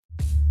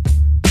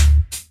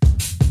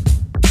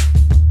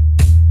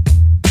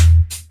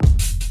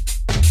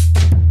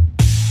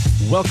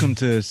Welcome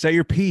to Say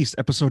Your Piece,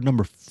 episode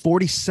number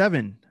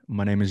 47.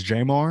 My name is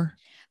Jamar.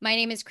 My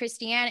name is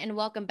Christiane, and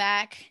welcome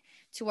back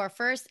to our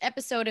first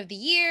episode of the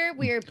year.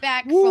 We are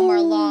back Woo! from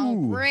our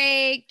long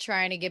break,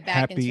 trying to get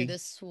back into Happy- the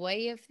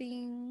sway of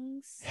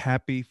things.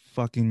 Happy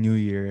fucking New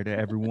Year to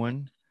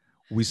everyone.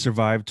 We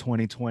survived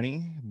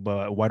 2020,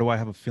 but why do I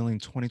have a feeling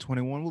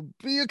 2021 will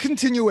be a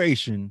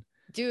continuation?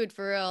 Dude,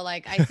 for real,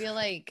 like I feel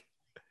like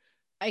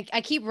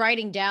I keep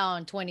writing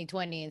down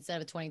 2020 instead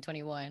of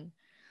 2021.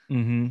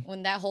 Mm-hmm.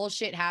 When that whole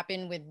shit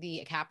happened with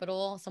the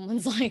Capitol,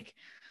 someone's like,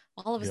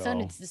 all of a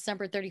sudden Yo. it's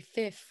December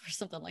 35th or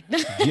something like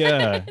that.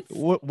 Yeah.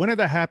 When did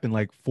that happen?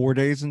 Like 4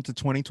 days into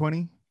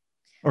 2020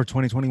 or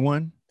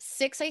 2021?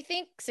 6, I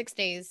think. 6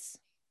 days.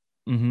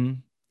 Mm-hmm.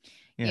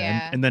 Yeah.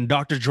 Yeah. And then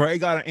Dr. Dre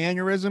got an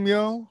aneurysm,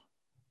 yo.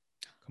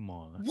 Come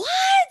on.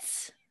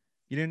 What?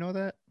 You didn't know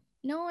that?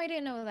 No, I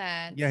didn't know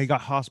that. Yeah, he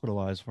got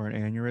hospitalized for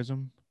an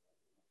aneurysm.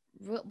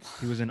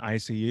 He was in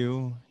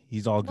ICU.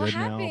 He's all What good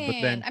happened? now.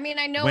 But then I mean,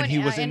 I know when he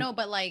was I in, know,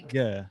 but like,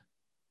 yeah.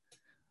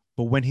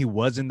 But when he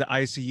was in the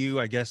ICU,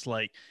 I guess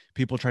like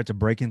people tried to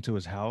break into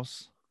his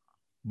house,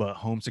 but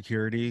home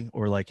security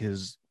or like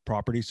his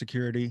property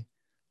security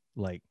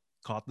like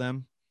caught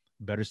them.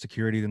 Better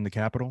security than the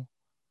Capitol.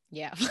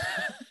 yeah.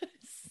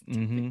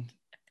 Mm-hmm.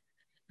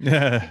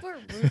 Yeah. People are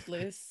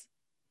ruthless.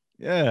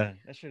 Yeah.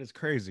 That shit is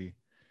crazy.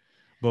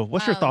 But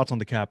what's your thoughts on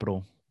the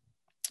Capitol?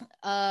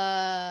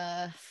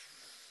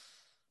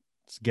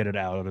 Let's get it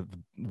out of the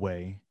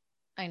way.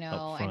 I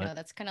know.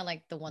 That's kind of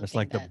like the one that's thing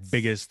like the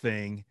biggest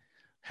thing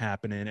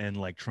happening, and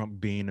like Trump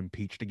being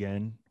impeached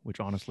again, which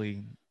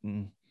honestly,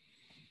 to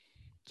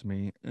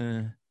me,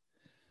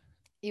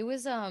 it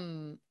was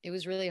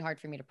really hard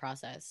for me to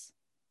process.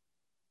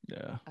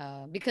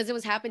 Yeah. Because it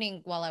was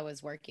happening while I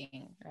was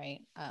working,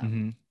 right?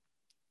 Mm-hmm.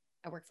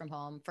 I work from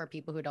home for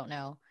people who don't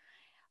know.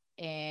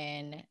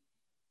 And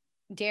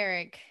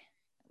Derek,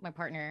 my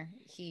partner,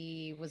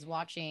 he was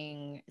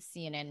watching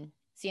CNN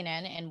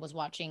and was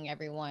watching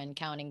everyone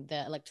counting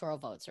the electoral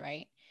votes,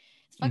 right?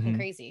 It's fucking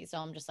crazy. So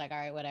I'm just like, all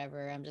right,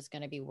 whatever. I'm just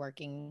going to be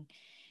working.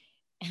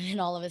 And then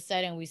all of a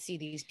sudden we see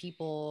these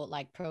people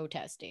like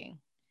protesting.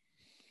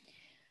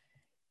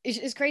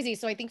 It's crazy.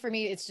 So I think for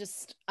me, it's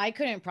just, I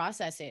couldn't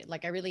process it.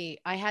 Like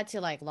I had to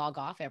like log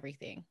off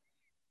everything.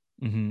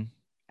 Mm-hmm.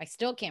 I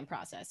still can't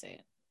process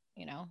it,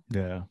 you know?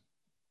 Yeah.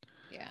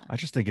 Yeah. I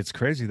just think it's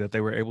crazy that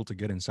they were able to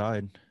get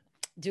inside.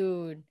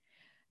 Dude,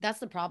 that's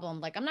the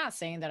problem. Like, I'm not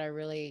saying that I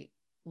really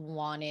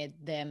wanted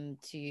them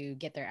to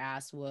get their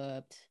ass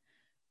whooped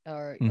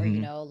or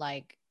you know,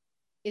 like,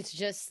 it's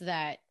just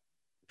that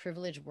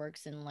privilege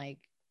works in like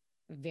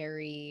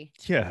very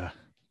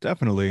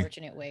definitely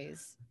unfortunate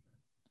ways.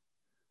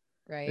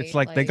 Right? It's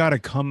like they gotta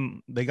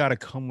come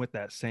with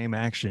that same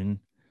action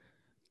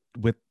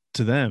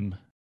to them.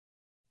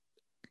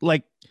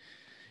 Like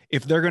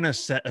if they're gonna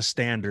set a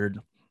standard,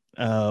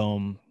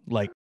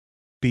 like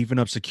beefing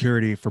up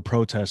security for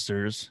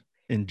protesters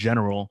in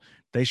general,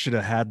 they should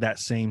have had that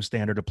same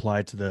standard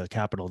applied to the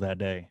Capitol that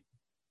day.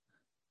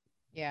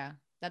 Yeah,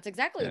 that's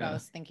exactly what I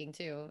was thinking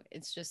too.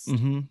 It's just,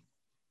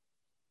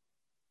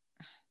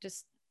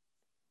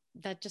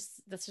 that's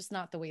just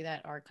not the way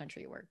that our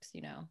country works,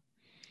 you know?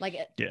 Like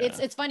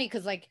it's funny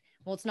because like,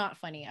 well, it's not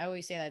funny. I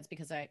always say that it's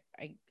because I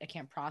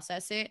can't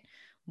process it,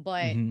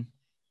 but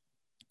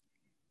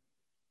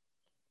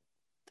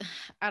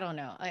I don't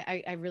know.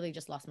 I really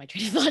just lost my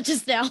train of thought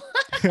just now.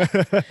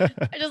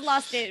 I just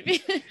lost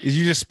it.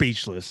 You're just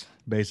speechless,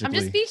 basically. I'm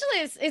just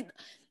speechless.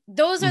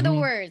 Those are the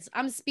words.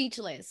 I'm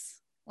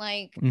speechless.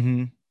 Like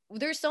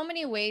there's so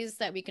many ways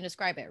that we can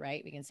describe it,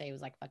 right? We can say it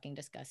was like fucking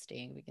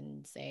disgusting. We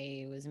can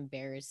say it was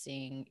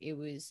embarrassing. It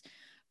was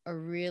a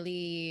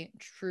really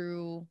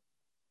true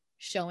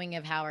showing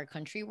of how our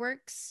country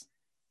works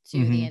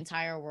to the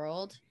entire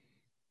world.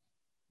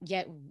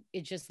 Yet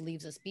it just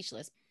leaves us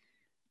speechless.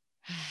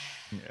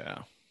 Yeah.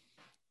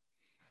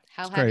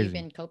 How have you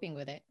been coping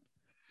with it?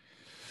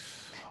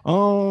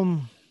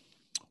 Well,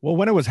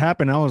 when it was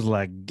happening, I was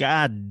like,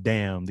 God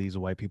damn, these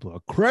white people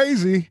are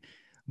crazy.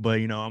 But,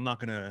 you know, I'm not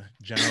going to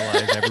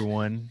generalize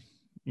everyone.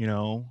 You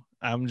know,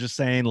 I'm just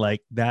saying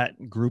like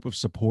that group of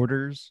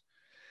supporters,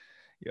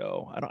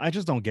 I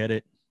just don't get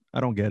it.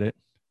 I don't get it.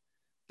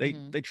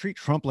 They treat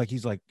Trump like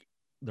he's like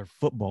their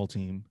football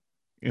team.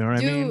 You know what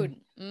I mean?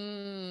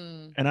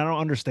 And I don't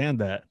understand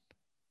that.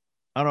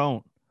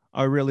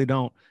 I really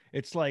don't.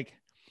 It's like,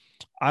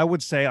 I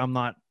would say I'm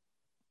not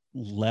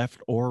left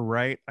or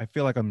right. I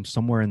feel like I'm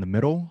somewhere in the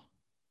middle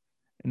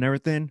and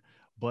everything.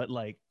 But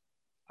like,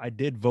 I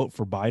did vote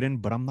for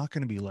Biden, but I'm not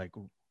going to be like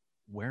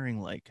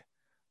wearing like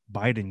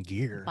Biden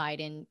gear.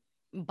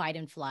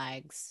 Biden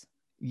flags.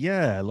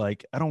 Yeah.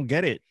 Like, I don't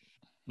get it.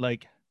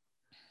 Like,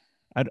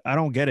 I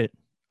don't get it.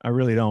 I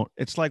really don't.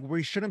 It's like,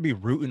 we shouldn't be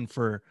rooting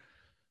for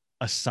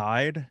a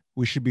side.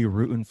 We should be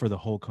rooting for the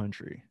whole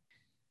country.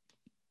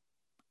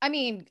 I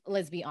mean,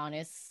 let's be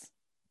honest.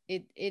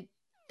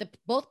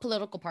 Both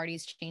political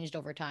parties changed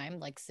over time,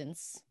 like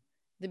since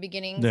the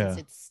beginning, since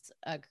its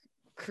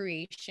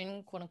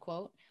creation, quote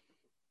unquote.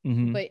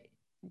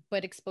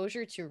 But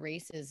exposure to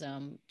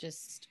racism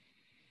just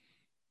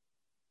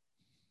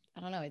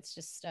I don't know. It's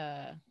just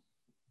that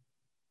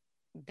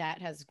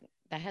has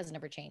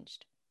never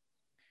changed.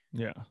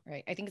 Yeah.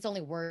 Right. I think it's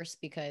only worse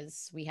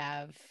because we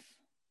have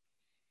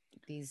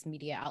these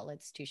media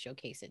outlets to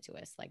showcase it to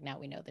us. Like now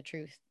we know the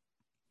truth.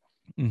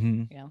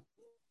 Mm-hmm. You know.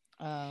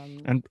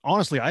 And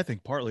honestly, I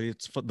think partly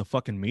it's the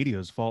fucking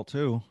media's fault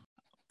too.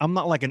 I'm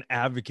not like an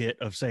advocate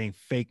of saying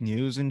fake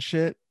news and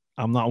shit.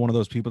 I'm not one of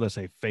those people that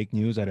say fake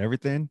news at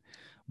everything,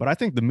 but I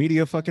think the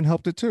media fucking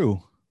helped it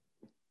too.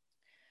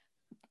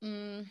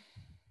 Mm.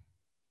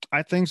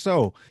 I think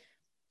so.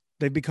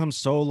 They've become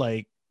so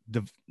like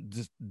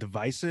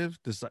divisive,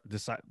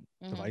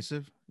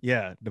 divisive.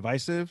 Yeah,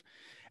 divisive.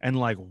 And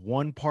like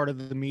one part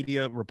of the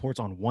media reports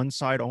on one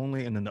side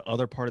only, and then the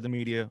other part of the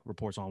media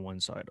reports on one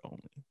side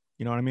only.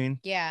 You know what I mean?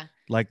 Yeah.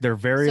 Like they're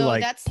very So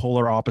like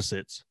polar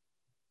opposites.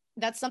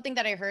 That's something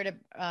that I heard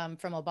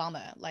from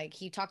Obama. Like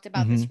he talked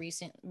about Mm-hmm.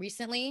 this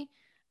recently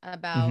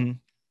about Mm-hmm.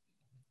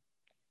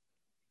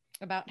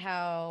 about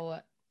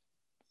how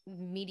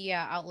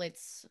media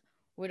outlets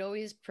would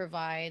always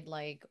provide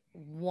like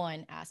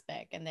one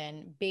aspect, and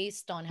then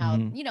based on how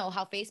Mm-hmm. you know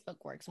how Facebook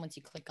works, once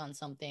you click on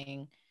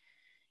something,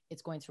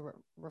 it's going to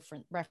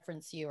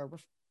reference you or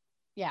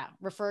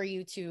refer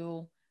you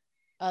to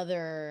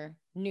other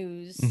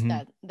news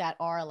Mm-hmm. that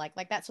are like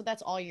that. So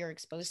that's all you're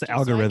It's exposed the to. So I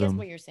guess algorithm.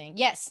 what you're saying,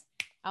 yes,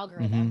 Mm-hmm.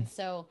 algorithm.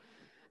 So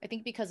I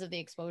think because of the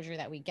exposure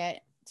that we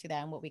get to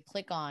that and what we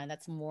click on,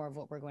 that's more of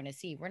what we're going to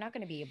see. We're not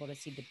going to be able to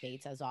see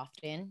debates as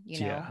often,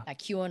 you know, Yeah. that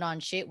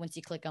QAnon shit. Once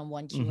you click on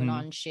one Mm-hmm.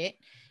 QAnon shit,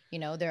 you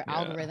know, their Yeah.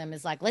 algorithm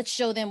is like, let's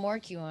show them more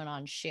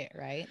QAnon shit,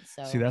 right?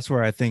 See, So, that's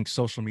where I think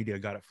social media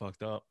got it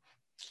fucked up.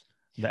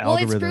 The well,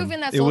 it's algorithm. proven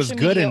that It was social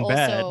good media and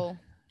bad. also,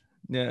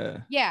 Yeah.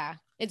 yeah,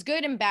 it's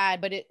good and bad,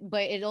 but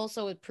it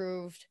also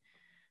proved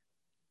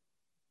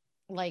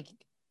like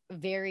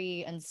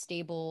very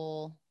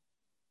unstable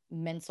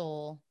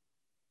mental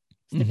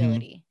Mm-hmm.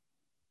 stability.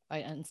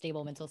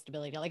 Unstable mental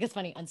stability. Like it's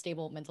funny,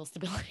 unstable mental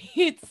stability.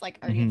 It's like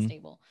already Mm-hmm.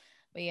 unstable.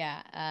 But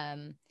yeah,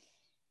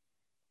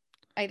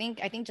 I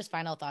think just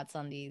final thoughts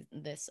on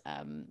this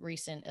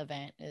recent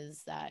event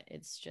is that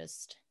it's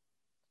just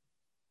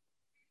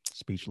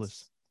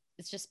Speechless.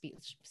 it's just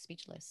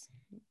speechless.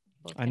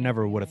 Both I can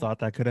never agree would on have it. thought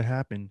that could have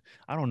happened.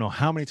 I don't know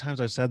how many times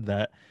I've said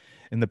that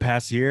in the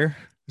past year,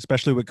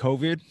 especially with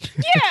COVID.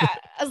 Yeah,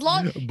 as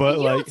long But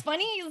you know what's like,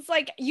 funny? It's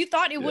like you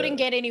thought it yeah. wouldn't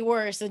get any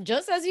worse, and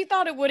just as you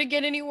thought it wouldn't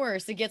get any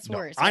worse, it gets No,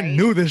 worse, I right?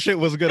 knew this shit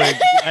was gonna.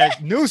 I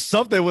knew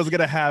something was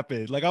gonna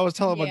happen. Like I was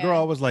telling my girl,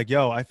 Yeah. I was like,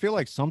 "Yo, I feel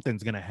like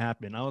something's gonna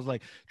happen." I was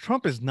like,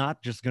 Trump is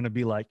not just gonna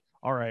be like,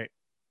 "All right,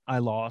 I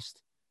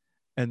lost,"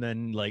 and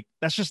then like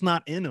that's just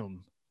not in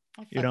him.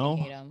 I You fucking know,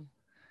 hate him.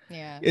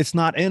 Yeah. it's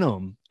not in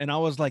him. And I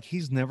was like,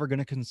 he's never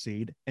gonna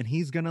concede, and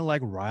he's gonna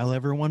like rile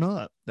everyone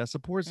up that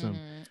supports him.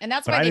 And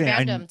that's But why I they didn't.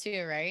 banned him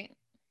too, right?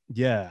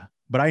 Yeah,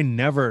 but I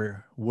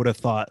never would have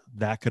thought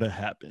that could have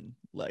happened.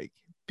 Like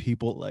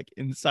people like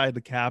inside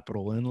the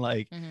Capitol and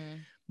like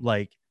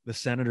the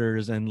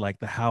senators and like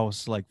the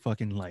House like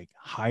fucking like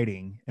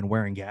hiding and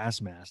wearing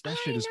gas masks. That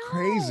shit is I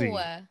crazy.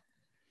 know.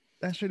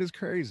 That shit is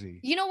crazy.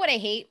 You know what I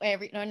hate?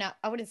 No, not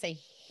I wouldn't say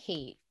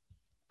hate.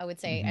 I would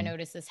say I Mm-hmm.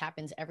 notice this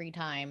happens every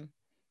time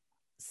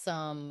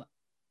some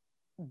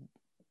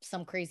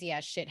some crazy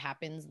ass shit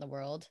happens in the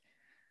world.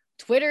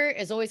 Twitter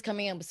is always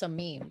coming up with some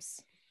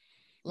memes.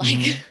 Mm-hmm.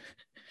 Like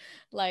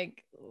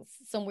like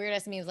some weird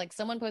ass memes. Like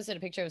someone posted a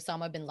picture of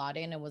Osama bin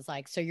Laden and was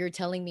like, "So you're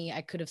telling me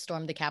I could have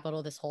stormed the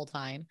Capitol this whole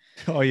time?"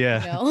 Oh You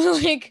yeah. know,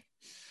 like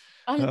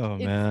Oh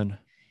it's man.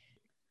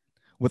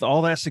 With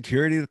all that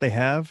security that they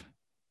have,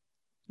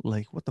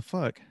 like what the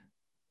fuck?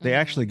 They mm-hmm,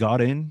 actually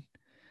got in.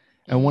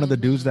 And one of the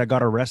dudes mm-hmm. that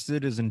got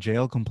arrested is in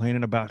jail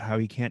complaining about how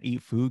he can't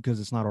eat food because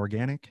it's not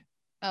organic.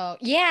 Oh,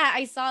 yeah,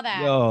 I saw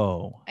that.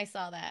 Yo, I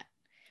saw that.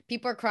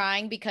 People are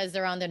crying because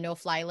they're on the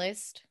no-fly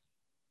list.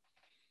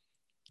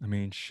 I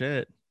mean,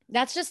 shit.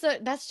 That's just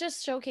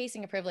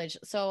showcasing a privilege.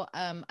 So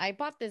I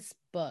bought this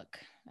book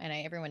and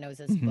everyone knows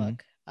this Mm-hmm.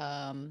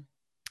 book.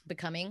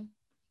 Becoming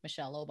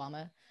Michelle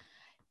Obama.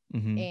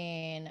 Mm-hmm.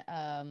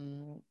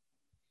 And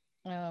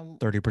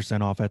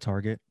 30% off at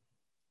Target.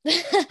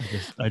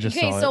 I just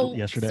okay, saw it so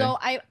yesterday.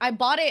 I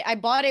bought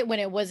it when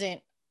it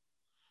wasn't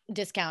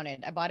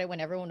discounted. I bought it when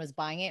everyone was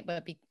buying it,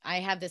 but I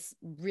have this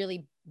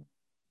really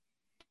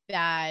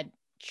bad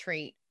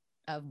trait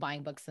of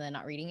buying books and then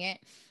not reading it.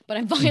 But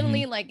I'm Mm-hmm.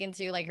 finally like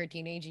into like her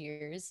teenage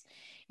years,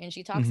 and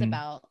she talks Mm-hmm.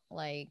 about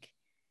like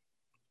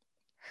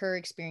her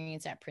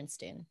experience at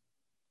Princeton,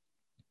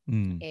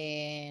 Mm.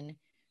 and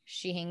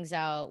she hangs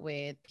out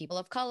with people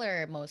of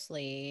color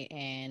mostly,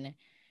 and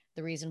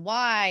the reason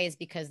why is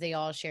because they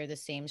all share the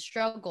same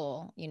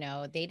struggle. You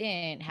know, they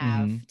didn't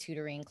have Mm-hmm.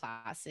 tutoring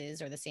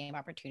classes or the same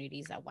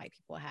opportunities that white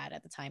people had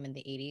at the time in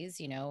the 80s,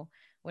 you know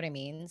what I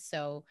mean?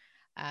 So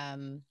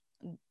um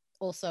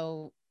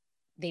also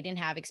they didn't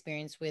have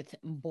experience with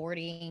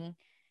boarding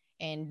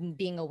and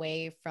being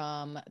away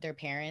from their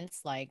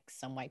parents like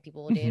some white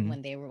people did Mm-hmm.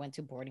 when they went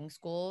to boarding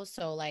school.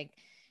 So like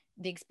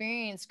the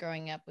experience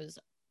growing up was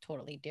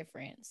totally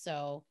different.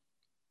 So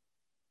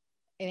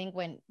I think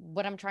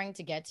what I'm trying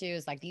to get to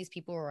is like these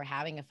people are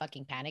having a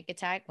fucking panic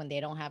attack when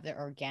they don't have their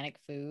organic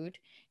food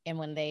and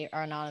when they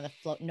are not on the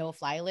no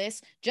fly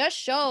list, just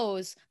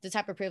shows the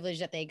type of privilege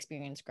that they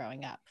experienced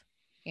growing up,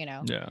 you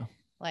know? Yeah.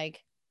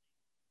 Like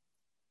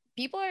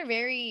people are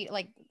very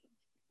like,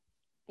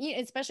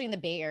 especially in the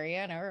Bay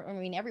Area and I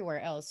mean everywhere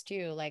else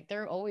too, like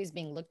they're always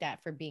being looked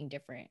at for being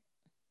different,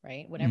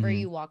 right? Whenever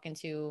you walk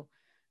into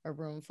a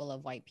room full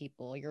of white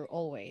people, you're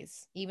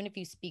always, even if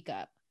you speak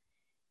up,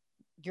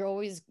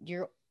 there's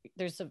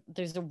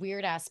a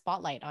weird ass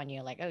spotlight on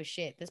you, like, oh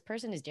shit, this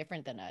person is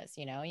different than us,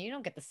 you know, and you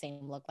don't get the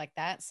same look like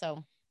that.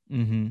 So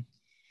they'll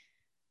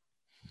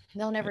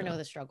never know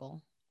the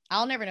struggle.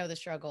 I'll never know the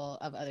struggle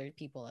of other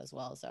people as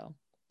well. So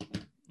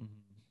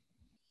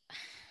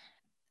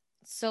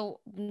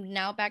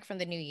now back from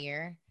the new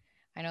year,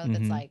 I know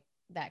that's like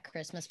that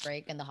Christmas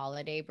break and the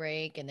holiday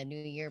break and the New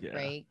Year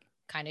break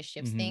kind of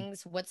shifts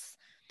things. What's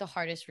the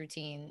hardest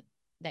routine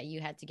that you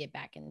had to get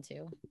back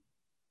into?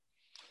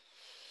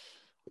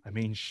 I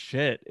mean,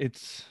 shit.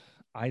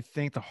 I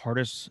think the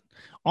hardest,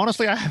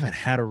 honestly, I haven't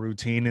had a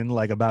routine in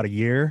like about a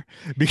year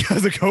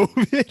because of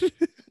COVID.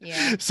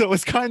 Yeah. So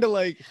it's kind of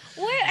like,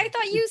 what? I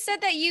thought you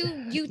said that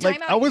you time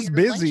like, out. I was your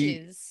busy.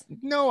 Lunches.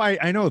 No,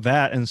 I know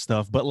that and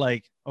stuff, but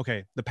like,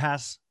 okay, the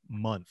past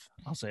month,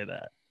 I'll say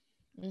that.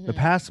 The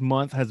past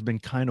month has been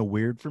kind of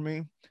weird for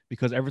me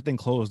because everything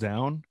closed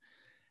down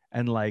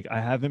and like I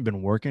haven't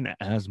been working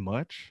as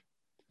much.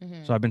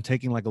 So I've been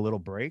taking like a little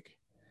break.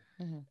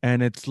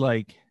 And it's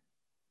like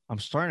I'm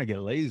starting to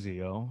get lazy,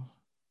 yo.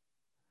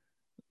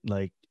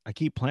 Like I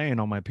keep playing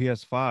on my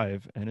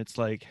PS5 and it's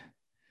like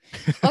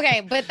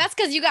okay, but that's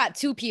because you got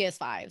two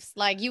PS5s.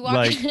 Like you walk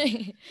like...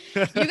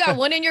 you got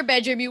one in your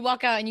bedroom, you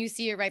walk out and you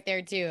see it right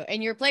there too.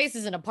 And your place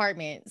is an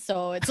apartment,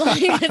 so it's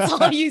like it's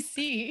all you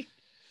see.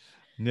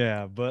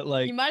 Yeah, but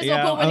like you might as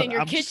well put one in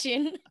your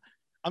kitchen.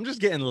 I'm just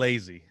getting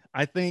lazy.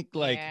 I think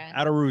like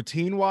out of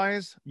routine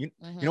wise, you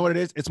know what it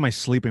is? It's my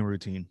sleeping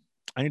routine.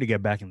 I need to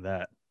get back in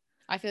that.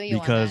 I feel you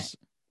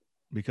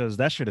because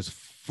that shit is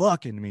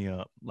fucking me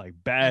up like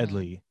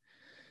badly.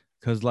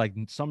 Because like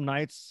some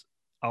nights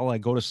I'll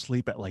like go to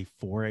sleep at like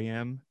 4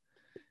 a.m.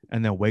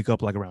 and then wake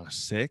up like around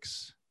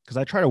 6 because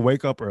I try to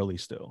wake up early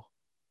still,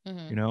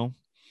 you know,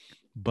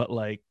 but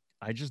like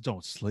I just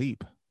don't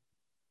sleep.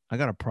 I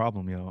got a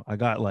problem, yo. I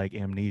got like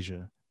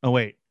amnesia. Oh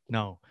wait,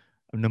 no,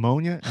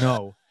 pneumonia.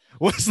 No,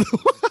 what's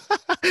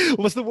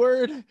the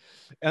word?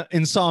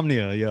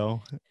 Insomnia,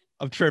 yo.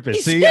 I'm tripping.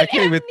 See, I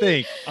can't even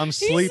think. I'm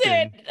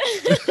sleeping.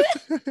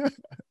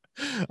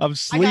 I'm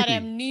sleeping. I got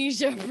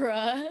amnesia,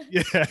 bruh.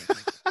 Yeah.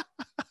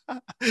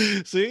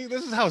 See,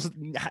 this is how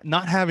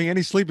not having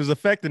any sleep is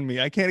affecting me.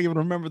 I can't even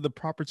remember the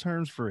proper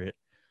terms for it.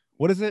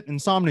 What is it?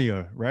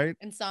 Insomnia, right?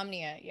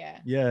 Insomnia, yeah.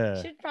 Yeah.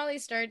 You should probably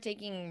start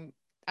taking,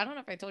 I don't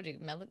know if I told you,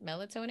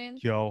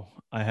 melatonin. Yo,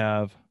 I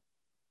have.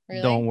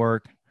 Really? Don't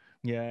work.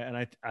 Yeah,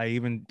 and I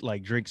even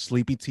like drink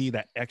sleepy tea,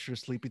 that extra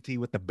sleepy tea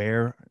with the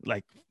bear,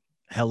 like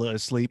hella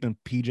asleep in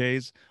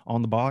PJs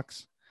on the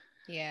box.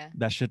 Yeah.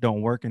 That shit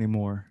don't work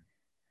anymore.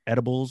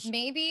 Edibles.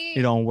 Maybe.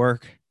 It don't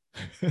work.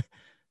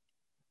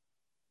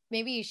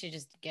 Maybe you should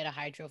just get a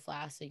hydro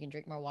flask so you can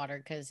drink more water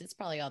because it's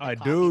probably all the I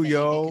coffee do, that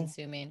yo. you've been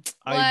consuming.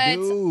 I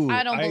do.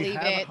 I don't believe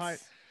it.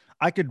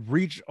 I could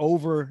reach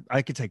over.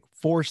 I could take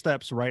 4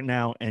 steps right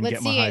now and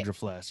get my hydro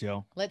flask,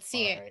 yo. Let's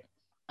see it. Right.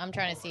 I'm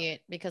trying to see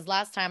it because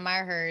last time I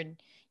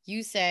heard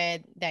you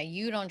said that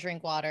you don't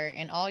drink water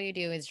and all you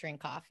do is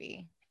drink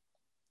coffee.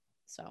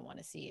 So I want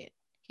to see it.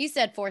 He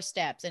said 4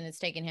 steps and it's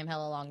taken him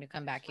hella long to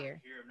come back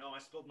here. No, I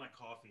spilled my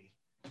coffee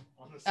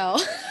on the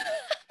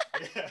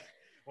yeah.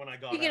 When I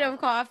got Speaking of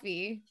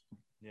coffee.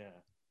 Yeah.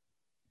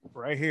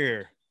 Right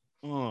here.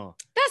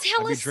 That's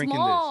hella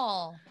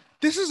small.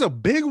 This is a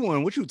big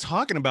one. What you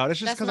talking about? It's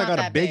just because I got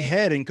a big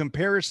head in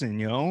comparison,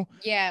 yo.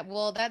 Yeah,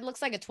 well, that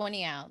looks like a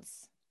 20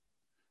 ounce.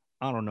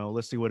 I don't know.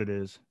 Let's see what it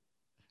is.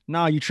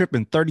 Nah, you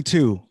tripping.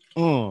 32.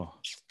 Let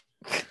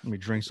me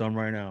drink some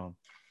right now.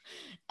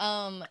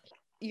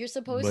 You're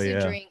supposed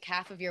to drink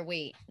half of your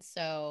weight.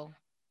 So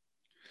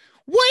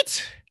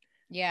what?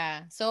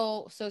 Yeah.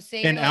 So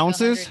say in like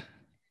ounces? 100...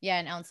 Yeah,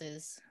 in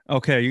ounces.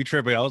 Okay, you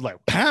tripping. I was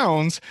like,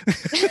 pounds?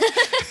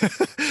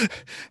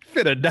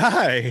 Finna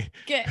die.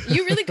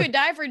 You really could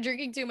die for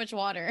drinking too much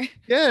water.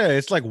 Yeah,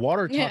 it's like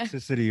water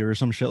toxicity or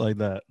some shit like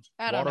that.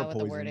 I don't know what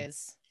the word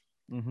is.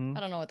 I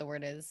don't know what the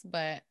word is,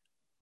 but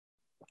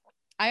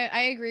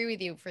I agree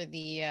with you for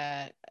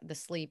the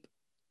sleep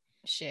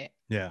shit.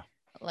 Yeah.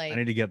 Like I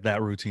need to get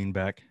that routine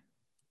back.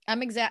 I'm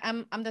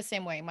the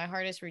same way. My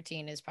hardest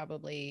routine is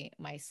probably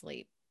my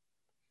sleep.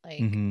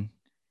 Like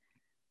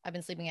I've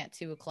been sleeping at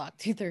 2 o'clock,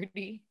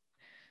 2:30.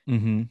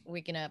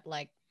 Waking up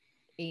like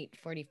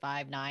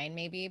 8:45, 9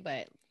 maybe,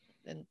 but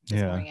then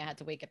this morning I had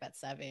to wake up at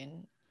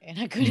 7 and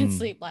I couldn't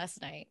sleep last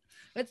night.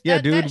 But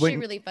that shit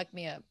really fucked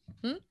me up.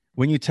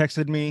 When you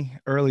texted me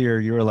earlier,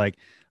 you were like,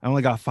 I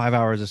only got 5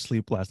 hours of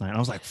sleep last night. And I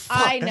was like,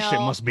 fuck, that shit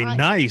must be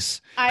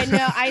nice. I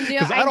know. I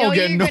know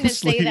you're going to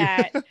say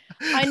that.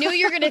 I knew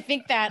you were going to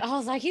think that. I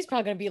was like, he's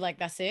probably going to be like,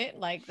 that's it.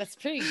 Like, that's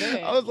pretty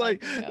good. I was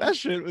like that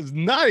shit was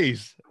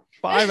nice.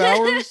 5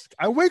 hours.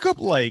 I wake up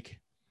like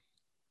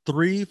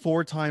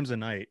 3-4 times a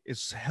night.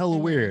 It's hella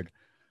weird.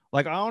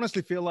 Like I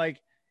honestly feel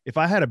like if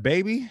I had a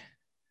baby,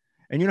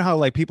 and you know how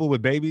like people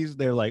with babies,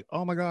 they're like,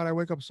 oh my God, I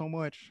wake up so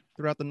much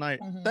throughout the night.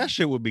 That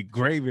shit would be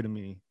gravy to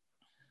me.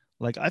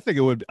 Like I think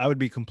I would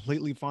be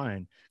completely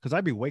fine because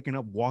I'd be waking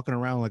up walking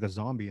around like a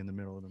zombie in the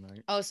middle of the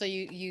night. Oh, so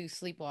you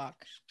sleepwalk?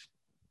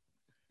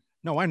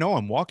 No, I know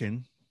I'm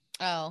walking.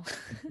 Oh.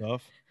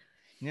 Stuff.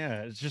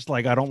 Yeah, it's just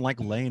like I don't like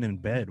laying in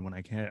bed when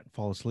I can't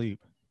fall asleep.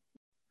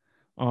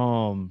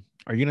 Are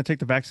you gonna take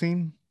the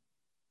vaccine?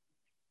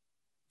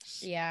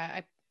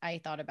 Yeah, I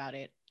thought about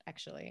it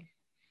actually.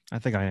 I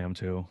think I am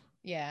too.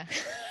 Yeah.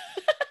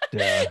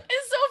 Yeah.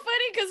 It's so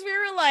funny because we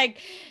were like,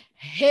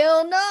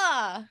 hell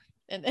nah.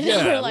 And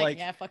then we're like,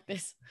 yeah, fuck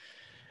this.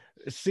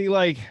 See,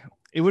 like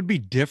it would be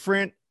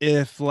different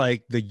if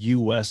like the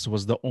US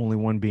was the only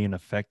one being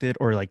affected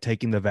or like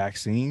taking the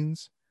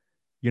vaccines,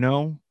 you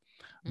know?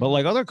 But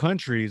like other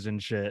countries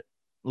and shit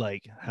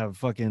like have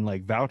fucking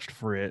like vouched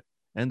for it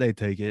and they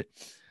take it.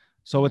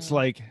 So it's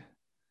like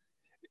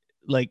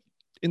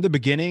in the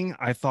beginning,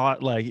 I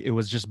thought like it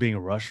was just being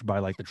rushed by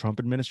like the Trump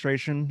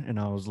administration. And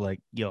I was like,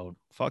 yo,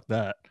 fuck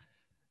that,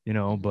 you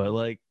know, but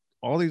like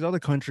all these other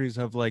countries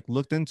have like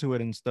looked into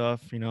it and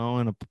stuff, you know,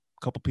 and a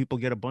couple people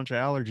get a bunch of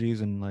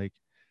allergies and like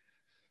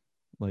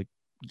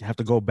you have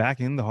to go back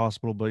in the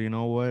hospital. But you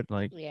know what?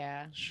 Like,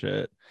 yeah,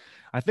 shit.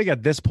 I think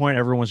at this point,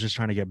 everyone's just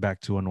trying to get back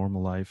to a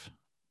normal life.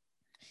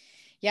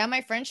 Yeah,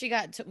 my friend, she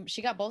got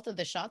both of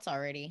the shots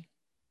already.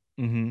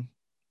 Mm-hmm.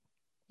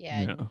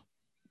 Yeah.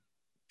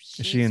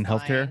 Is she in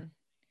healthcare?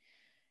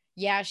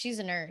 Yeah, she's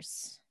a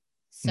nurse.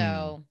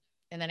 So,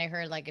 and then I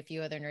heard like a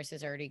few other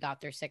nurses already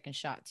got their second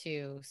shot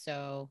too.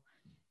 So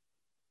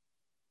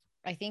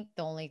I think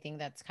the only thing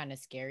that's kind of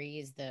scary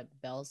is the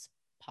Bell's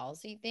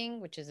palsy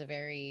thing, which is a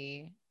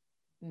very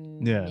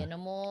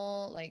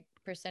minimal like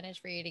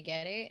percentage for you to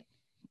get it.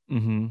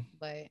 Mm-hmm.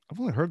 But I've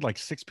only heard like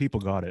 6 people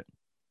got it.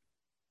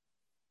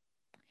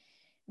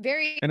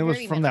 And it was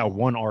very from minimal. that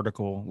one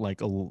article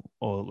like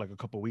a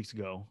couple weeks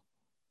ago.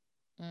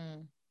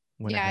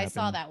 Yeah, I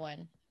saw that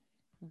one.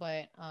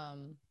 But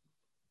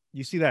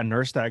you see that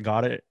nurse that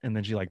got it and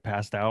then she like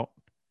passed out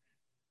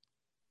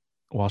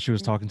while she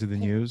was talking to the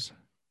news?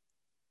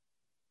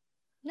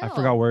 No. I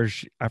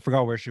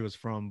forgot where she was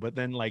from, but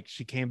then like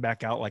she came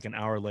back out like an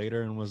hour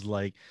later and was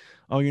like,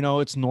 "Oh, you know,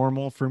 it's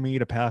normal for me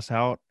to pass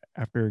out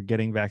after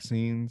getting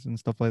vaccines and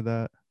stuff like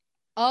that."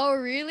 Oh,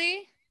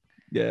 really?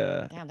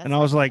 Yeah. Damn, and I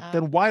was like,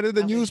 then why did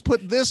the news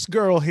put this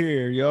girl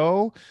here,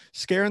 yo?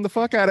 Scaring the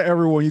fuck out of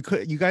everyone. You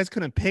guys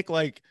couldn't pick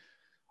like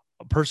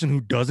a person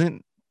who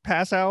doesn't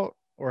pass out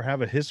or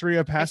have a history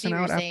of passing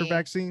out after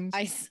vaccines.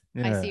 I see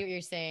what you're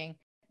saying.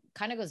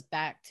 Kind of goes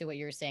back to what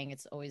you were saying.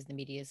 It's always the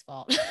media's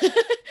fault.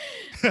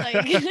 like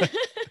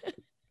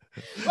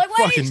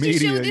why didn't you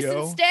show this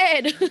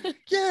instead?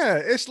 Yeah,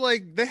 it's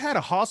like they had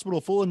a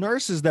hospital full of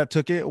nurses that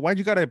took it. Why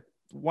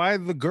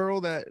the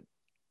girl that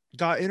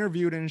got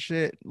interviewed and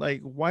shit,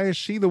 like why is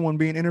she the one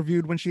being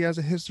interviewed when she has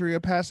a history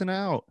of passing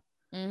out?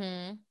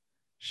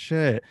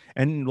 Shit.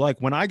 And like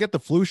when I get the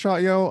flu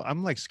shot, yo,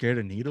 I'm like scared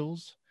of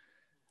needles.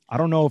 I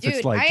don't know if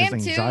it's like just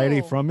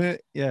anxiety from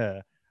it.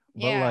 Yeah.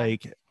 But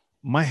like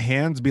my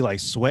hands be like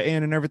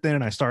sweating and everything,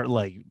 and I start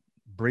like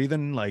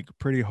breathing like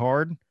pretty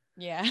hard.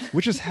 Yeah.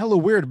 Which is hella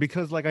weird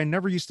because like I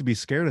never used to be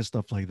scared of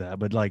stuff like that.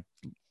 But like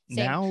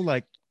now,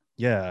 like,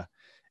 yeah,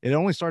 it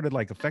only started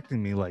like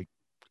affecting me like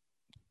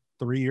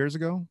 3 years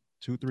ago,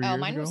 2-3 years ago. Oh,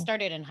 mine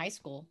started in high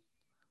school.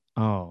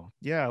 Oh,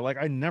 yeah. Like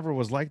I never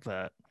was like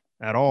that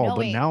at all. No,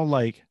 but now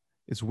like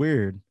it's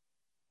weird.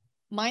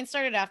 Mine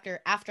started after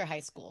high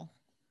school.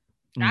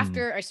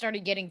 After I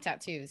started getting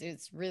tattoos.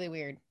 It's really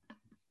weird.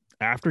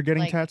 After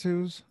getting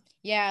tattoos?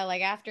 Yeah,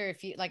 like after a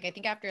few, like I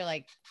think after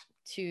like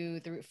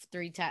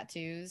 2-3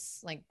 tattoos,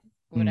 like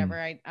whatever.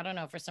 I don't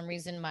know. For some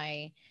reason,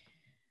 my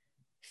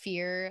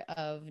fear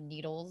of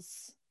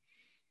needles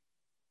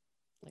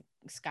like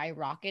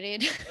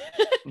skyrocketed.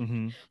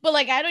 But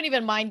like I don't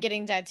even mind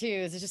getting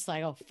tattoos. It's just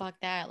like, oh fuck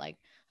that. Like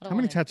how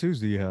many tattoos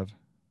do you have?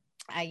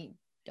 I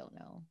don't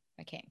know.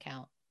 I can't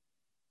count.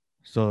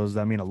 So does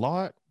that mean a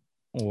lot?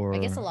 Or I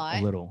guess a lot.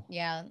 A little.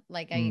 Yeah.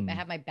 Like I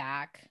have my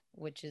back,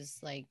 which is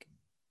like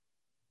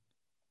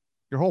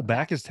your whole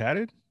back is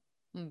tatted?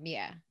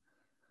 Yeah.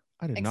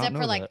 I did not know except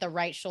for like the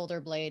right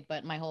shoulder blade,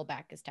 but my whole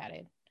back is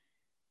tatted.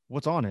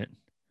 What's on it?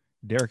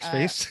 Derek's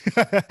face?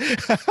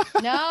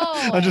 No.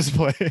 I'm just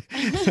playing.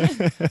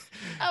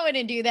 I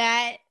wouldn't do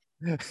that.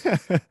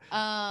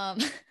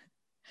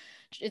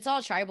 It's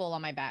all tribal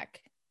on my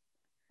back.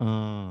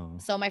 Oh.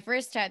 So my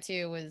first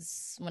tattoo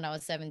was when I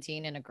was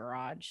 17 in a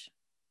garage.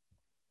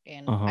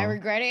 And I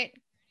regret it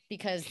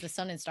because the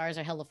sun and stars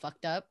are hella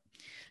fucked up.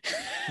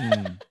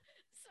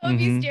 So if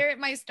you stare at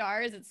my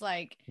stars, it's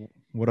like,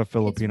 what a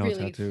Filipino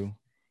tattoo.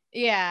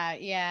 Yeah,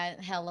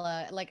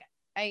 hella. Like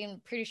I'm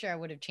pretty sure I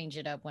would have changed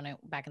it up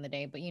back in the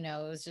day, but you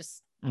know, it was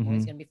just I'm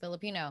always gonna be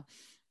Filipino.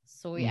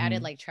 So we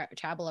added like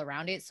tribal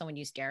around it, so when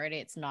you stare at it,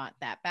 it's not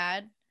that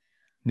bad.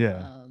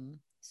 Yeah.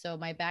 So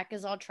my back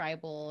is all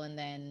tribal, and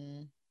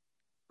then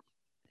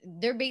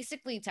they're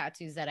basically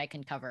tattoos that I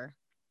can cover.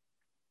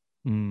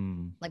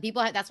 Mm. Like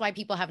people, that's why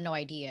people have no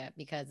idea,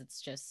 because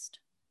it's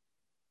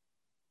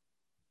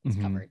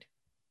covered,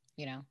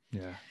 you know?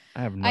 Yeah.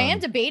 I have none. I am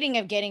debating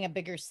of getting a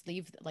bigger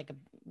sleeve, like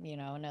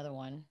another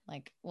one,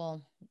 like,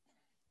 well,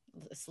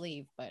 a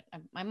sleeve, but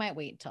I might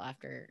wait until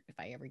after, if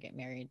I ever get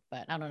married,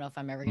 but I don't know if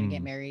I'm ever going to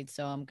get married.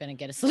 So I'm going to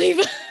get a sleeve.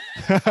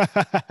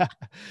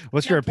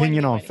 What's your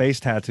opinion on face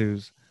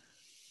tattoos?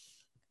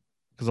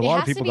 Because a lot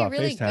of people got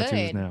face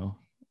tattoos now.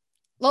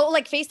 Well,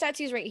 like face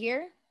tattoos right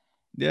here.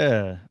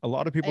 Yeah. A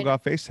lot of people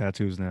got face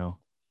tattoos now.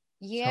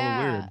 Yeah. It's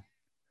hella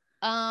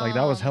weird. Like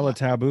that was hella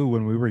taboo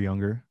when we were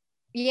younger.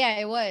 Yeah,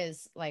 it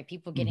was like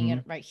people getting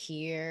it right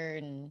here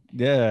and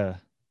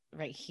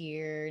right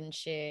here and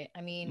shit.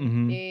 I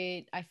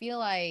mean, I feel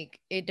like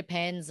it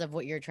depends of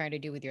what you're trying to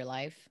do with your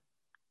life.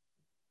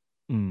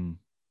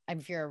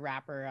 If you're a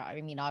rapper,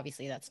 I mean,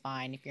 obviously that's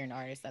fine. If you're an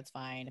artist, that's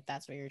fine. If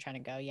that's where you're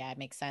trying to go, yeah, it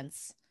makes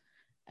sense.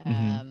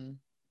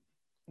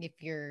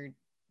 If you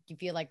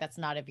feel like that's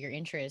not of your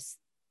interest,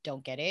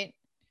 don't get it.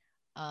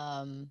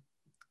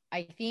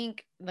 I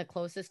think the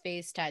closest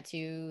face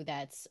tattoo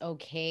that's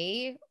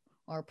okay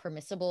or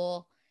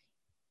permissible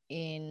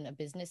in a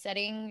business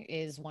setting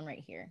is one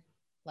right here,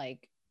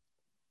 like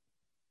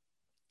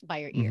by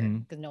your ear,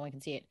 because no one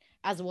can see it.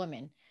 As a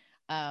woman,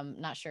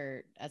 not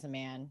sure as a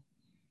man,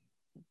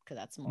 because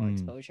that's more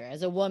exposure.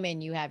 As a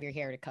woman, you have your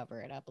hair to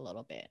cover it up a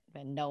little bit,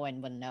 but no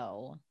one would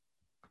know.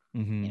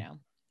 You know,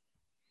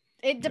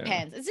 it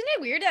depends. Isn't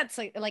it weird? That's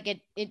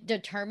like it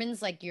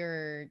determines like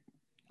your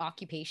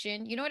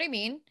occupation. You know what I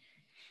mean?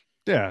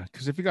 Yeah,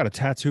 because if you got a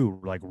tattoo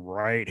like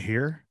right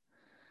here,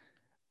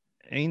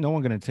 ain't no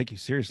one gonna take you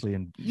seriously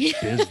in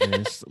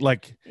business.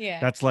 Like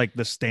that's like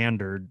the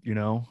standard, you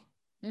know.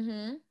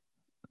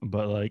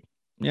 But like,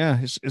 yeah,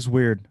 it's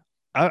weird.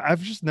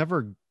 I've just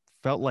never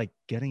felt like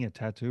getting a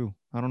tattoo.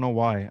 I don't know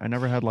why. I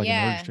never had like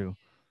an urge to.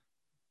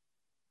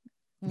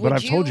 But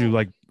I've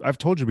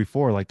told you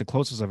before, like the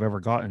closest I've ever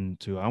gotten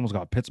to, I almost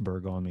got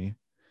Pittsburgh on me.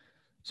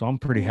 So I'm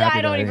pretty happy.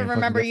 I don't even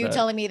remember you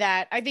telling me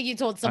that. I think you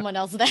told someone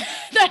else that.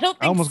 I don't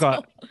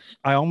think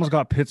I almost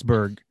got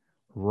Pittsburgh,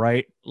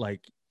 right?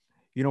 Like,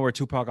 you know where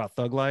Tupac got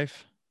Thug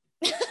Life?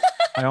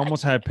 I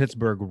almost had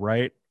Pittsburgh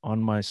right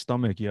on my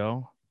stomach,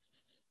 yo.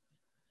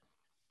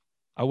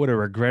 I would have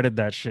regretted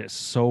that shit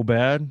so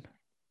bad.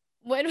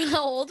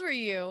 How old were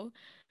you?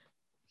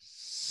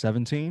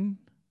 17.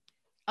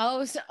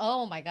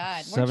 Oh my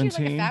God. 17? Weren't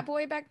you like a fat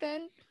boy back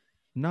then?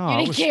 No,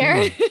 you didn't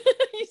care.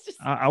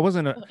 I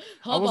wasn't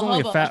I was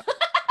only a fat.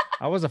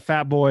 I was a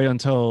fat boy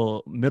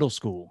until middle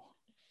school.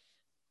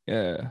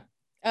 Yeah.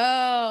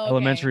 Oh. Okay.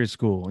 Elementary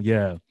school.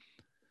 Yeah.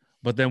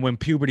 But then when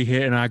puberty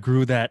hit and I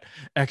grew that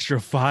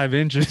extra 5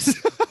 inches,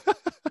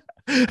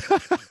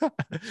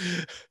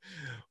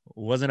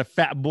 wasn't a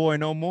fat boy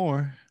no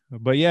more.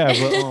 But yeah,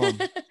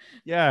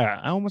 yeah,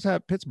 I almost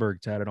had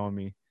Pittsburgh tatted on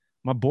me.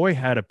 My boy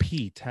had a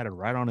P tatted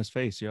right on his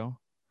face, yo.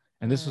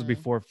 And this was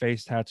before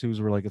face tattoos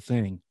were like a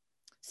thing.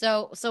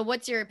 So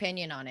what's your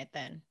opinion on it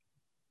then?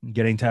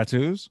 Getting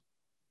tattoos?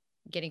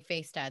 Getting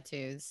face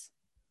tattoos.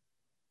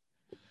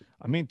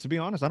 I mean, to be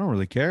honest, I don't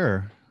really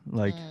care.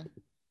 Like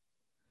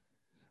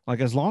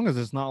as long as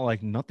it's not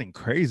like nothing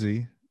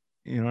crazy,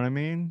 you know what I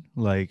mean?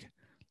 Like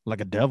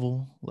a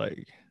devil,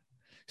 like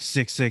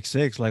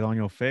 666, like on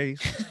your face.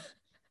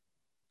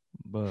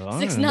 But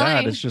other than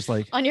that, it's just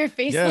like on your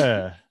face.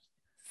 Yeah.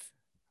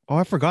 Oh,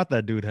 I forgot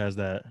that dude has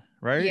that,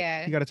 right?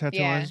 Yeah. He got a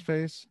tattoo on his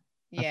face.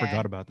 Yeah. I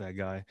forgot about that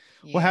guy.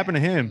 Yeah. What happened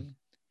to him?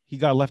 He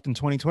got left in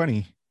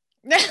 2020.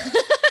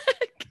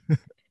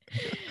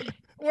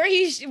 Where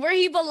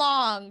he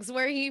belongs,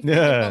 where he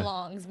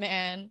belongs,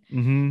 man.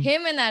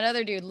 Him and that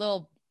other dude,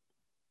 Lil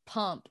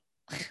Pump.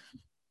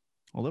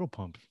 Lil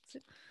Pump.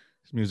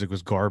 His music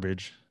was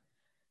garbage.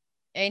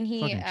 And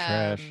he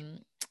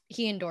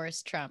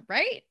endorsed Trump,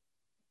 right?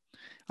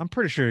 I'm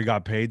pretty sure he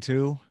got paid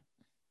to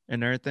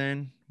and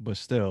everything, but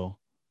still.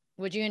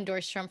 Would you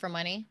endorse Trump for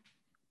money?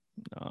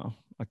 No,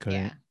 I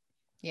couldn't.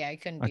 Yeah, I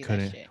couldn't do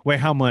that shit. Wait,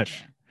 how much?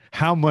 Yeah.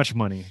 How much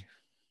money?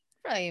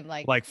 Probably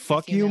like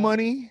fuck you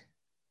money?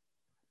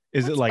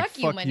 Is it like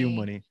fuck you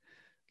money?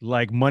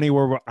 Like money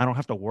where I don't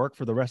have to work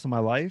for the rest of my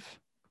life?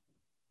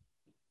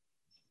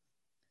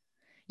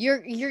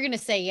 You're gonna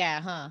say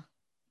yeah, huh?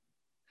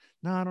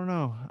 No, I don't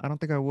know. I don't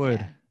think I would.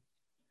 Yeah.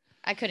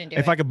 I couldn't do it.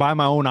 If I could buy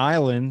my own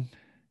island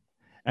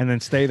and then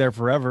stay there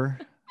forever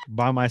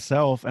by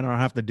myself and I don't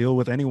have to deal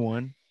with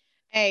anyone.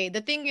 Hey,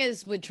 the thing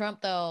is with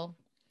Trump though,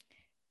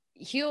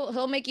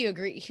 he'll make you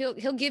agree. He'll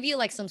give you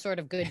like some sort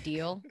of good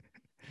deal.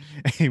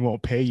 He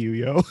won't pay you,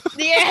 yo.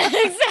 Yeah,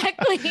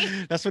 exactly.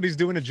 That's what he's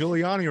doing to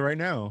Giuliani right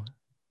now.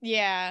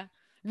 Yeah.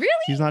 Really?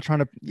 He's not trying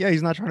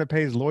to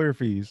pay his lawyer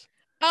fees.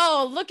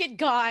 Oh, look at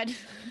God.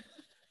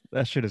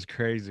 That shit is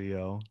crazy,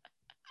 yo.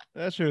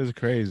 That shit is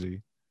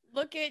crazy.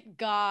 Look at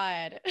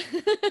God.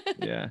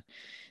 Yeah.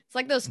 It's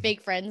like those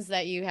fake friends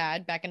that you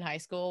had back in high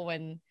school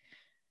when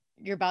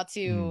you're about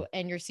to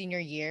end your senior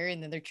year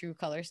and then their true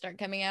colors start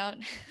coming out.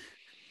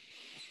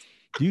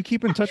 Do you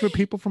keep in touch with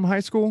people from high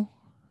school?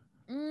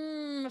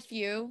 A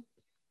few.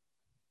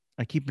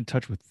 I keep in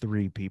touch with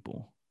 3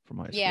 people from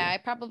high Yeah,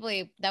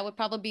 school. that would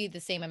probably be the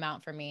same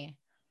amount for me.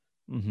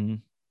 Mm-hmm.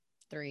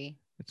 3.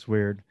 It's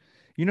weird.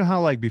 You know how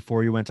like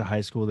before you went to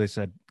high school, they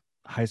said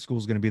high school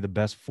is going to be the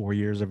best 4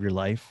 years of your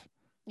life.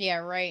 Yeah,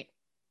 right.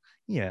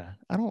 Yeah,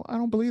 I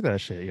don't believe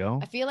that shit, I yo.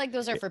 feel like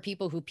those are It, for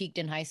people who peaked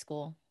in high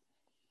school.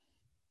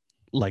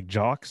 like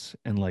jocks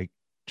and like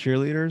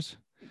cheerleaders,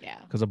 Yeah.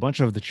 because a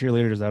bunch of the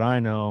cheerleaders that I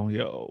know,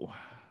 yo,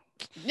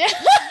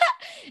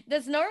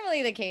 That's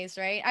normally the case,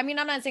 right? I mean,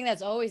 I'm not saying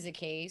that's always the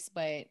case,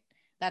 but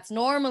that's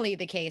normally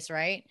the case,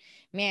 right?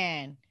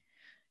 Man,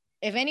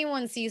 if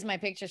anyone sees my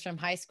pictures from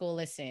high school,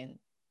 listen,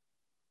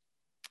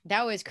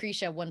 that was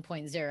Krisha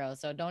 1.0.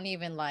 So don't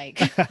even like.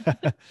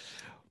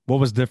 what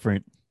was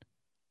different?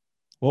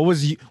 What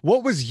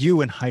was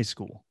you in high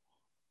school?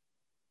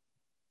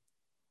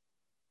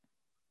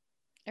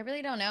 I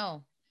really don't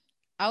know.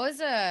 I was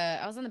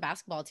on the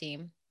basketball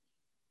team.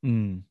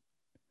 Mm.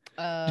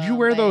 Did you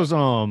wear But those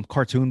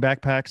cartoon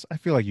backpacks? I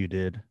feel like you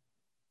did.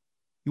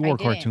 You I wore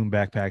didn't. cartoon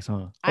backpacks,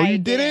 huh? Oh, I you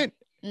didn't.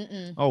 didn't?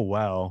 Mm-mm. Oh,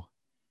 wow.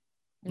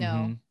 No.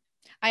 Mm-hmm.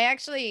 I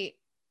actually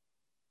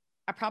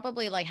I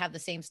probably like have the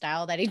same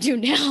style that I do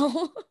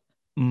now.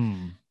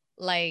 Mm.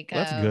 like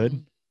Well, that's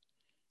good.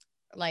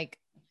 like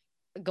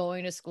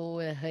going to school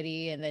with a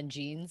hoodie and then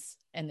jeans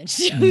and then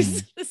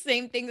shoes. Mm. The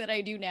same thing that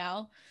I do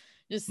now.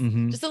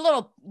 Mm-hmm. Just a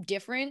little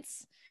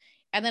difference.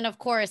 And then of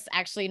course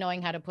actually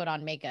knowing how to put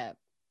on makeup.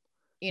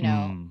 You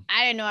know, Mm.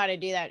 I didn't know how to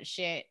do that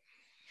shit.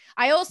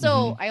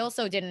 Mm-hmm. I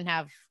also didn't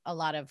have a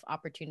lot of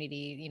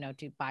opportunity, you know,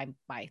 to buy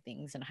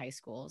things in high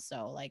school.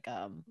 So like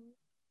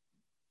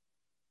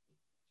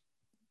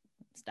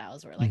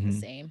styles were like the Mm-hmm.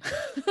 same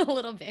a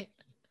little bit.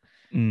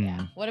 Yeah.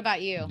 Mm. What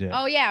about you? Yeah.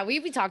 Oh yeah, we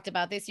talked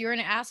about this. You're an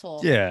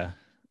asshole. Yeah.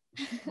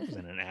 I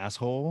wasn't an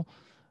asshole,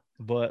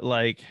 but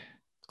like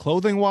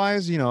clothing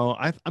wise,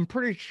 I'm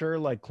pretty sure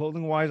like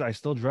clothing wise, I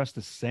still dress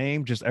the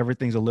same, just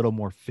everything's a little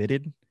more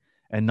fitted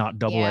and not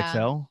double Yeah. XL,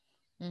 you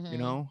Mm-hmm.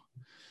 know?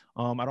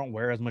 I don't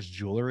wear as much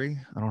jewelry.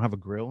 I don't have a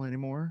grill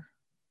anymore,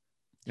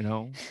 you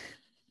know?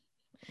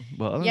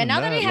 But other Yeah, than now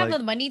that I that, have the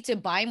like, money to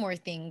buy more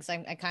things,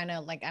 I kind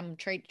of like I'm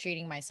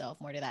treating myself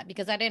more to that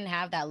because I didn't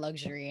have that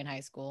luxury in high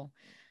school.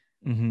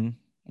 mm-hmm. You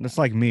That's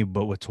like me,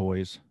 but with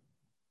toys.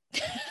 know,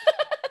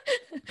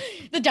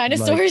 the Like,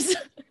 dinosaurs.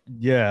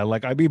 yeah,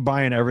 like I'd be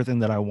buying everything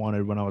that I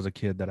wanted when I was a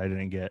kid that I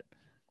didn't get.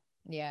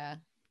 Yeah,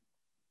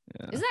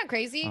 Yeah. isn't that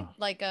crazy? Oh.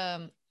 Like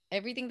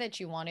everything that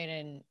you wanted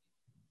and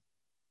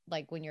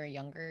like when you're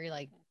younger,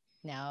 like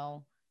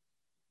now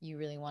you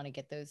really want to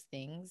get those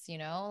things. You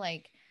know,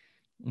 like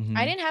I Mm-hmm.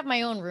 didn't have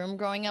my own room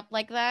growing up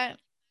like that,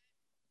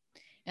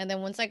 and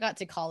then once I got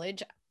to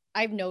college,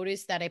 I've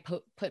noticed that I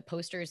put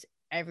posters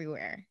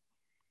everywhere.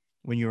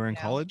 When you were You in know,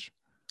 college?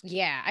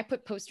 yeah, I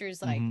put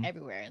posters like Mm-hmm.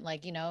 everywhere.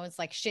 Like, you know, it's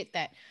like shit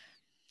that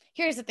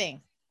here's the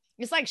thing.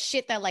 It's like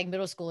shit that like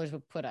middle schoolers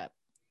would put up.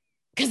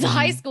 Because the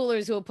high Mm-hmm.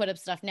 schoolers who will put up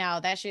stuff now,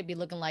 that should be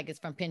looking like it's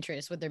from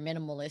Pinterest with their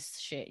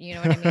minimalist shit. You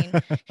know what I mean?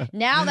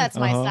 Now that's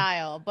my Uh-huh.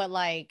 style. But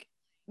like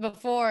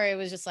before, it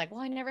was just like, well,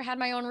 I never had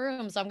my own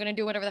room. So I'm going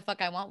to do whatever the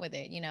fuck I want with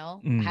it. You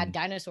know, I had Mm.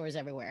 dinosaurs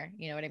everywhere.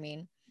 You know what I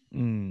mean?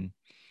 Mm.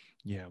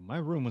 Yeah, my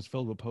room was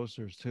filled with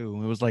posters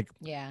too. It was like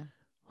Yeah.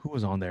 who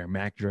was on there?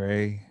 Mac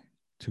Dre,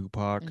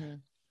 Tupac,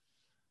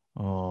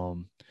 Mm-hmm.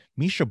 um,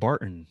 Misha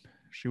Barton.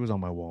 She was on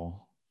my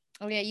wall.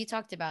 Oh, yeah. You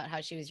talked about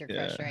how she was your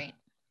Yeah. crush, right?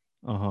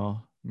 Uh-huh.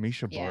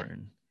 Misha Yeah.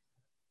 Barton.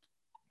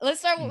 Let's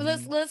start. Hmm.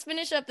 Let's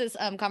finish up this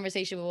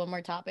conversation with one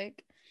more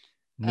topic.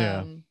 Yeah.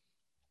 Um,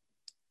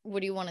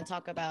 what do you want to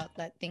talk about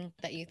that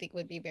you think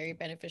would be very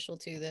beneficial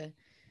to the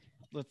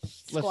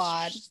Let's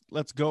squad? let's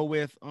let's go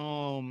with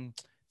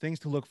things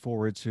to look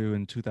forward to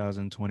in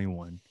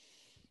 2021.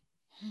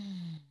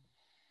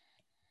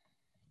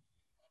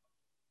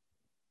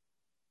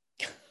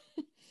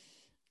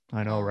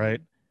 I know, right?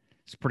 um,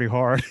 It's pretty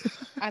hard.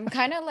 I'm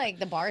kind of like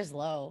the bar's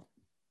low.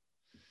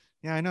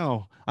 Yeah, I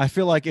know. I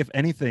feel like if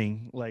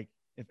anything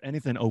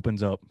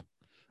opens up,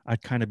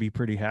 I'd kind of be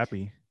pretty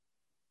happy,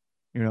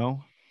 you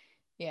know?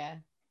 Yeah.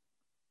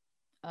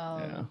 Yeah.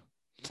 Um,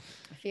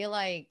 I feel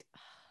like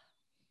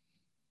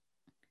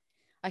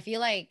I feel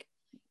like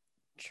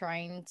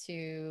trying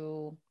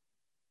to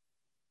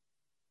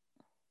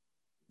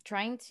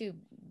trying to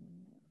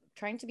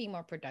trying to be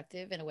more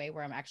productive in a way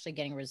where I'm actually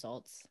getting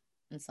results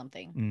in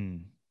something.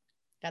 Mm.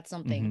 That's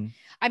something. Mm-hmm.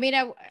 I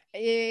mean,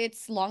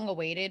 it's long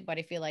awaited, but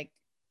I feel like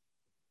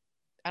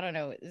I don't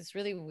know. It's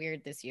really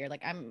weird this year.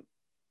 Like I'm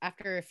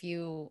after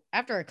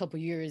a couple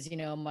years, you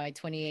know, my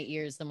 28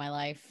 years of my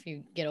life,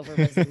 you get over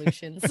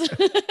resolutions.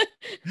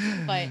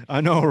 But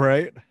I know,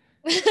 right?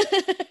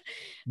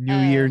 New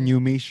year, um new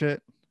me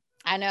shit.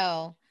 I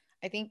know.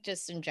 I think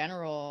just in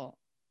general,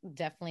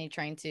 definitely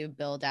trying to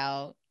build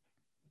out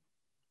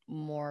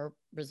more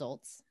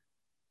results,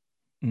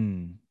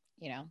 Mm.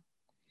 you know.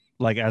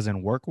 Like as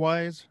in work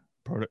wise,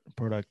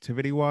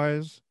 productivity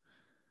wise,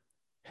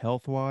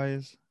 health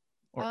wise,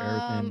 or Um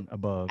everything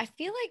above. I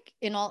feel like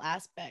in all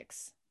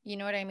aspects, you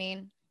know what I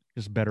mean?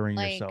 Just bettering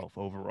Like yourself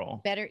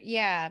overall. better,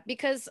 yeah,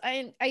 because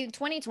I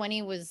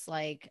 2020 was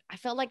like I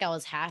felt like I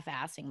was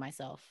half-assing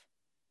myself.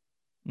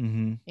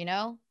 Mm-hmm. You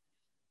know?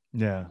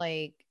 Yeah.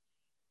 Like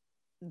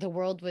the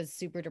world was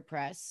super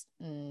depressed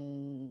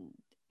and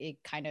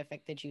it kind of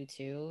affected you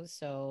too.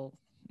 So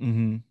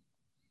Mm-hmm.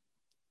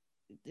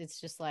 it's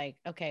just like,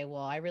 okay,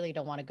 well, I really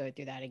don't want to go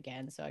through that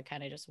again. So I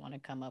kind of just want to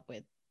come up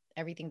with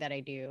everything that I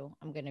do.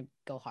 I'm going to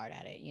go hard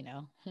at it, you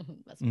know?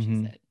 That's what she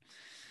Mm-hmm. said.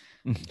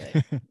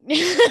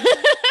 But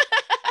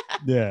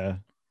Yeah.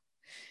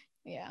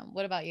 yeah.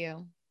 What about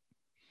you?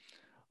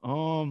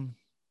 Um,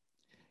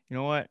 you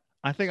know what?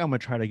 I think I'm gonna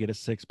try to get a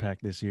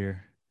 6-pack this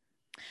year.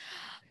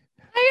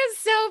 I am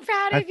so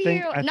proud I of you.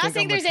 think I Not think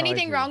saying I'm gonna there's try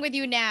anything to. wrong with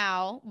you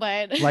now,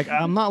 but Like,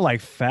 I'm not like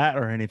fat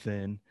or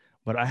anything,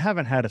 but I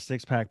haven't had a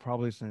 6-pack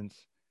probably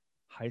since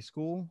high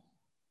school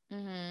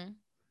mm-hmm.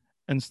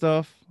 and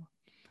stuff.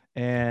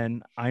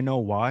 And I know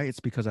why. It's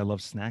because I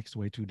love snacks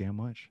way too damn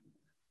much.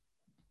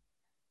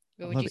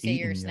 I What would love you say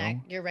your eating, snack,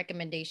 your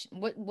recommendation?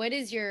 What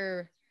is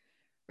your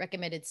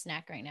recommended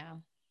snack right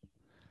now?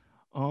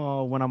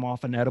 Oh, when I'm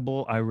off an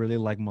edible, I really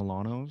like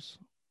Milanos,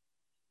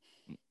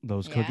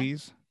 those Yeah.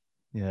 cookies.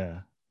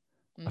 Yeah,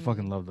 I Mm-hmm.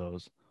 fucking love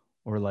those.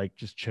 Or like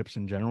just chips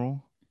in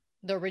general.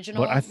 The But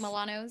original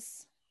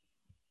Milanos.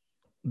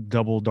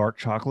 double dark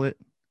chocolate.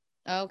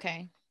 Oh,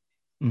 okay.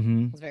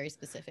 Mm-hmm. It's very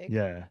specific.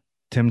 Yeah.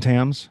 Tim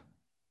Tams.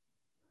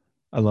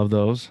 I love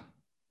those.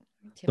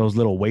 Tim Those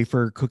little Tams.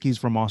 wafer cookies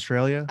from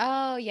Australia.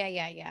 Oh, yeah,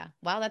 yeah, yeah.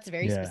 Wow, that's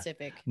very Yeah.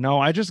 specific. No,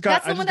 That's I the one just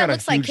that got a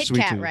looks like huge Kit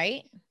sweet Kat, tooth.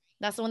 right?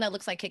 That's the one that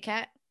looks like Kit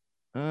Kat.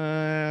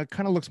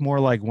 Kind of looks more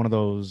like one of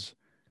those.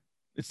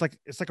 It's like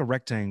a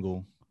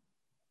rectangle.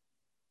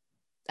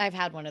 I've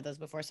had one of those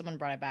before. Someone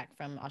brought it back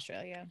from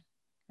Australia.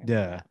 I remember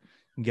Yeah. that.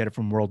 You can get it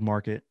from World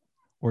Market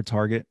or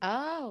Target.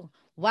 Oh,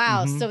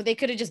 wow. Mm-hmm. So they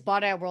could have just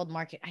bought it at World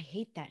Market. I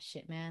hate that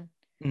shit, man.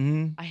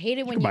 Mm-hmm. I hate it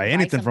You when can you buy buy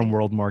anything from something,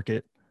 World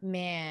Market.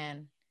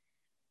 man.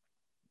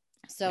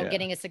 So Yeah.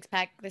 getting a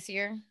 6-pack this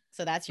year.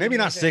 So that's your Maybe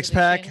New not Year's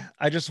 6-pack. resolution.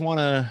 I just want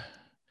to,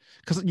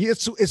 because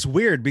it's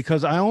weird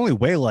because I only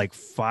weigh like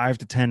 5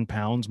 to 10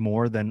 pounds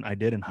more than I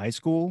did in high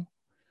school.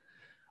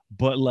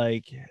 But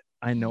like,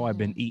 I know I've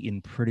been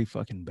eating pretty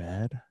fucking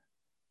bad,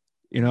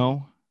 you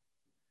know,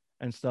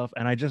 and stuff.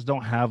 And I just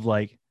don't have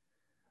like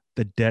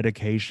the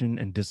dedication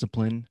and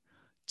discipline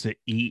to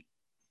eat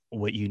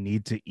what you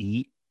need to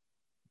eat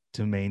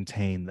to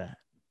maintain that.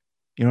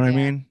 You know what I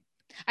Yeah. mean?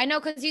 I know,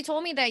 because you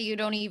told me that you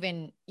only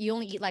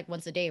eat like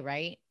once a day,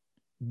 right?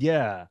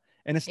 Yeah.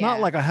 And it's not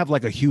Yeah. like I have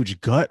like a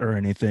huge gut or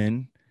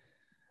anything.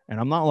 And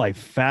I'm not like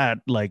fat.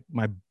 Like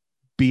my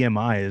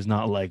BMI is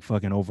not like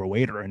fucking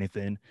overweight or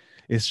anything.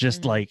 It's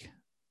just like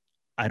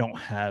I don't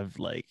have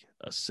like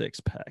a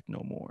 6-pack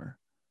no more.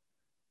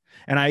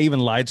 And I even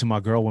lied to my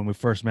girl when we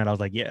first met. I was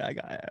like, yeah, I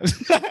got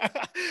abs.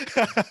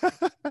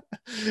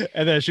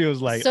 And then she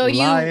was like, So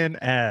lying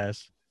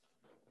ass.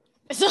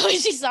 So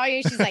she saw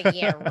you, she's like,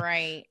 yeah,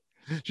 right.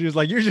 She was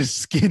like, you're just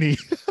skinny.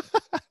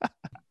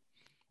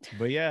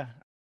 But yeah.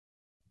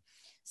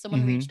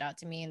 Someone reached out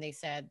to me and they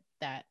said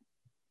that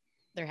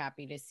they're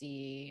happy to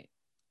see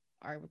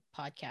our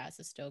podcast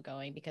is still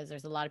going because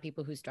there's a lot of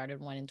people who started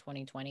one in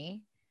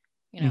 2020,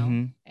 you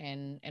know,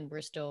 and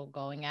we're still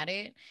going at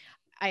it.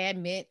 I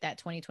admit that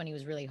 2020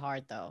 was really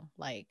hard though.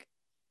 Like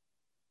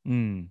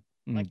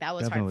that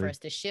was definitely hard for us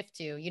to shift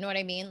to, you know what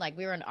I mean? Like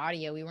we were in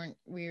audio, we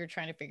were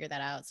trying to figure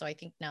that out. So I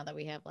think now that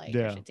we have like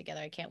our shit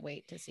together, I can't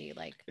wait to see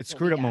like it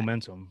screwed up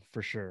momentum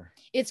for sure.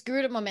 It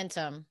screwed up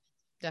momentum,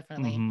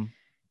 definitely.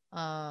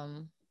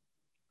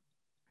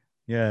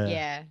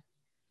 Yeah.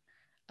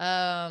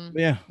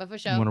 But for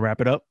sure. You want to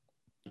wrap it up?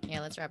 Yeah,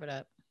 let's wrap it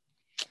up.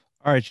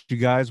 All right, you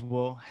guys.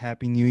 Well,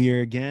 happy New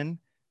Year again.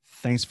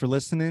 Thanks for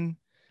listening.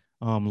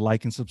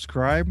 Like and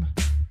subscribe.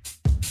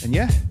 And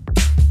yeah,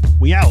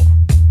 we out.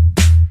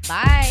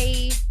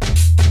 Bye.